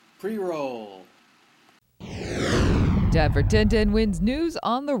Pre-roll. Time for 1010 Wins News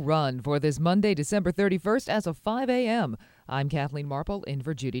on the Run for this Monday, December 31st as of 5 a.m. I'm Kathleen Marple in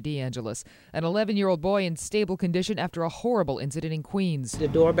for Judy DeAngelis. An 11-year-old boy in stable condition after a horrible incident in Queens. The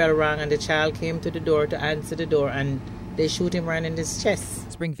doorbell rang and the child came to the door to answer the door and they shoot him right in his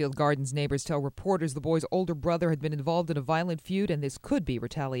chest. Springfield Gardens neighbors tell reporters the boy's older brother had been involved in a violent feud and this could be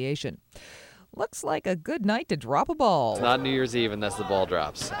retaliation. Looks like a good night to drop a ball. It's not New Year's Eve unless the ball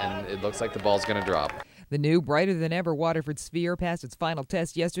drops, and it looks like the ball's going to drop. The new, brighter-than-ever Waterford Sphere passed its final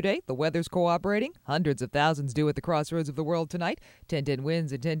test yesterday. The weather's cooperating. Hundreds of thousands due at the crossroads of the world tonight. 1010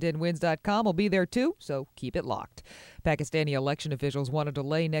 Wins and 1010wins.com will be there too, so keep it locked. Pakistani election officials want to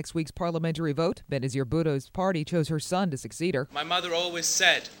delay next week's parliamentary vote. Benazir Bhutto's party chose her son to succeed her. My mother always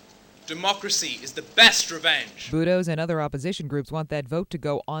said, democracy is the best revenge. Bhutto's and other opposition groups want that vote to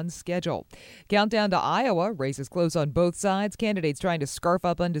go on schedule. Countdown to Iowa. Races close on both sides. Candidates trying to scarf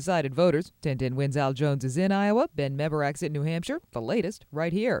up undecided voters. 1010 Wins Al Jones is in Iowa. Ben Mebarak's in New Hampshire. The latest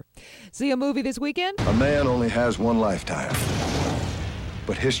right here. See a movie this weekend? A man only has one lifetime,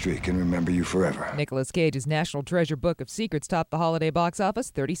 but history can remember you forever. Nicolas Cage's National Treasure Book of Secrets topped the holiday box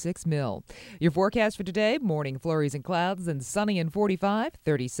office, $36 million. Your forecast for today, morning flurries and clouds and sunny and 45,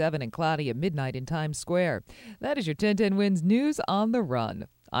 37 and cloudy at midnight in Times Square. That is your 1010 Wins News on the Run.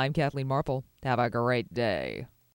 I'm Kathleen Marple. Have a great day.